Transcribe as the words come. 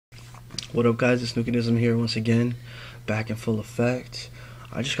What up, guys? It's Nukenism here once again, back in full effect.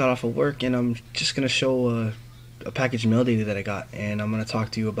 I just got off of work and I'm just gonna show a package Mailday that I got, and I'm gonna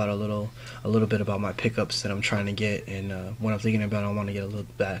talk to you about a little bit about my pickups that I'm trying to get, and what I'm thinking about. I want to get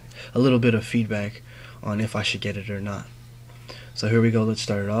a little bit of feedback on if I should get it or not. So here we go. Let's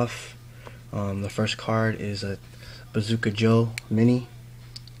start it off. The first card is a Bazooka Joe Mini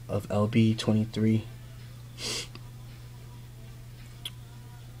of LB23.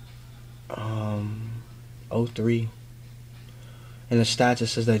 03. In the stats, it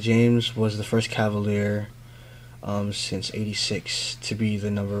says that James was the first Cavalier since '86 to be the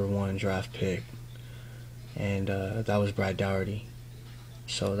 #1 draft pick, and that was Brad Dougherty.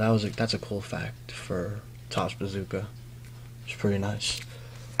 So that's a cool fact for Topps Bazooka. It's pretty nice.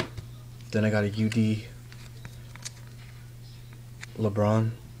 Then I got a UD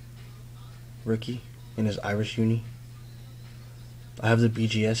LeBron rookie in his Irish uni. I have the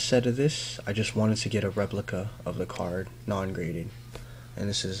BGS set of this. I just wanted to get a replica of the card, non-graded, and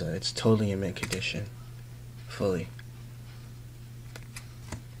this is it's totally in mint condition, fully.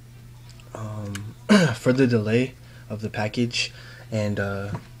 For the delay of the package, and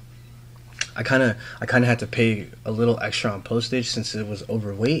I kind of had to pay a little extra on postage since it was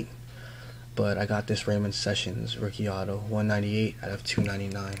overweight, but I got this Raymond Sessions rookie auto 198 out of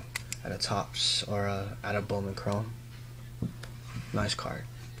 299 at a Topps, or at a Bowman Chrome. Nice card.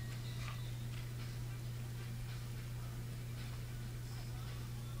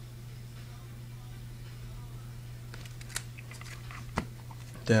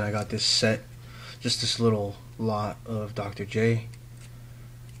 Then I got this set, just this little lot of Dr. J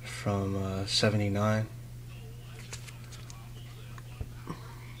from '79.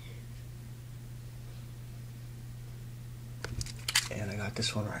 And I got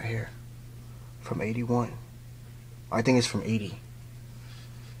this one right here from '81. I think it's from '80.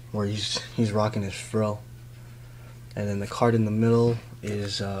 Where he's rocking his fro. And then the card in the middle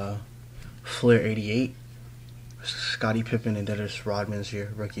is Flair '88, Scottie Pippen and Dennis Rodman's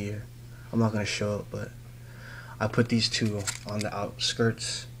year, rookie year. I'm not gonna show it, but I put these two on the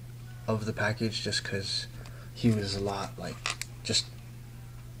outskirts of the package just because he was a lot, like, just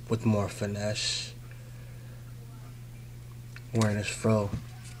with more finesse, wearing his fro.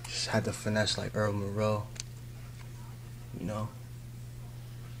 Just had the finesse like Earl Monroe, you know.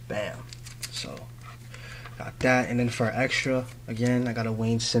 Bam. So got that, and then for extra, again, I got a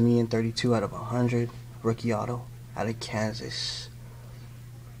Wayne Simien 32 out of 100 rookie auto out of Kansas.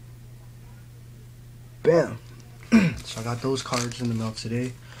 Bam. So I got those cards in the mail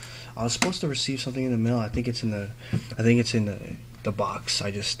today. I was supposed to receive something in the mail. I think it's in the box.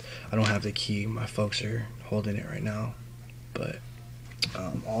 I don't have the key. My folks are holding it right now. But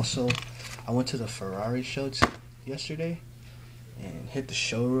also, I went to the Ferrari show yesterday and hit the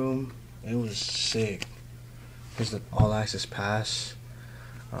showroom. It was sick. Here's the all access pass.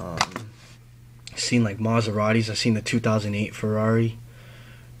 Seen like Maseratis. I seen the 2008 Ferrari.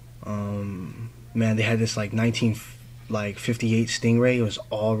 Man, they had this like 1958 Stingray. It was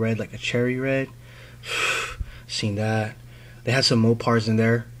all red, like a cherry red. Seen that. They had some Mopars in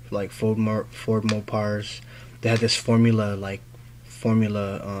there, like Ford Mopars. They had this Formula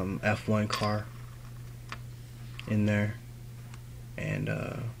F1 car in there. And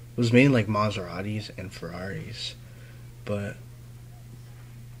it was mainly like Maseratis and Ferraris, but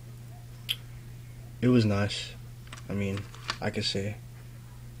it was nice. I mean, I could say.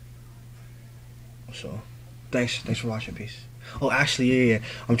 So, thanks for watching. Peace. Oh, actually, yeah.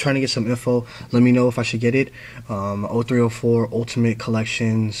 I'm trying to get some info. Let me know if I should get it. 0304 Ultimate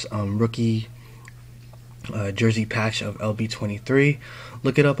Collections rookie jersey patch of LB23.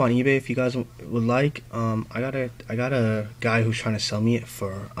 Look it up on eBay if you guys would like. I got a guy who's trying to sell me it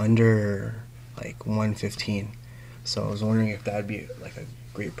for under like 115. So I was wondering if that'd be like a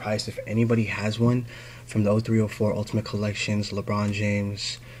great price if anybody has one from the 0304 Ultimate Collections LeBron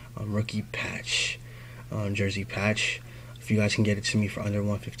James rookie patch jersey patch. If you guys can get it to me for under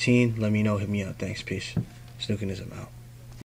 115, let me know. Hit me up. Thanks. Peace. Snookenism out.